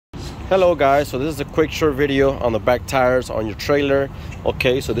Hello guys, so this is a quick short video on the back tires on your trailer.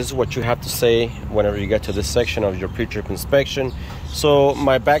 Okay, so this is what you have to say whenever you get to this section of your pre-trip inspection. So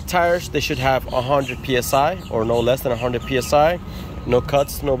my back tires, they should have 100 psi or no less than 100 psi. No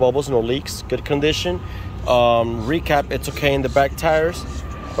cuts, no bubbles, no leaks, good condition. Recap, it's okay in the back tires.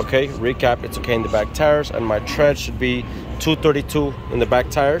 Okay, recap, it's okay in the back tires, and my tread should be 232 in the back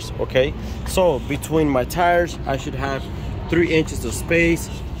tires. Okay, so between my tires I should have 3 inches of space,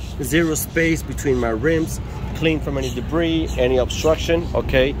 0 space between my rims, clean from any debris, any obstruction.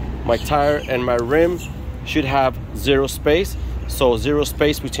 Okay, my tire and my rim should have 0 space, so 0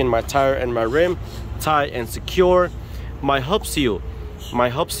 space between my tire and my rim, tight and secure. My hub seal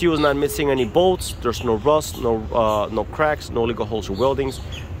is not missing any bolts, there's no rust, no cracks, no legal holes or weldings.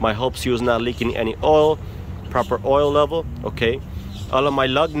 My hub seal is not leaking any oil, proper oil level. Okay, all of my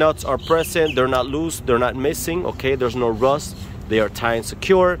lug nuts are present, they're not loose, they're not missing. Okay, there's no rust, they are tight and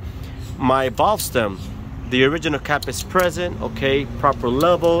secure. My valve stem, the original cap is present. Okay, proper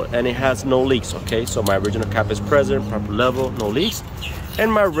level, and it has no leaks. Okay, so my original cap is present, proper level, no leaks.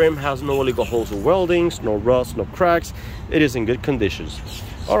 And my rim has no illegal holes or weldings, no rust, no cracks. It is in good conditions.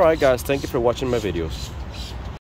 All right guys, thank you for watching my videos.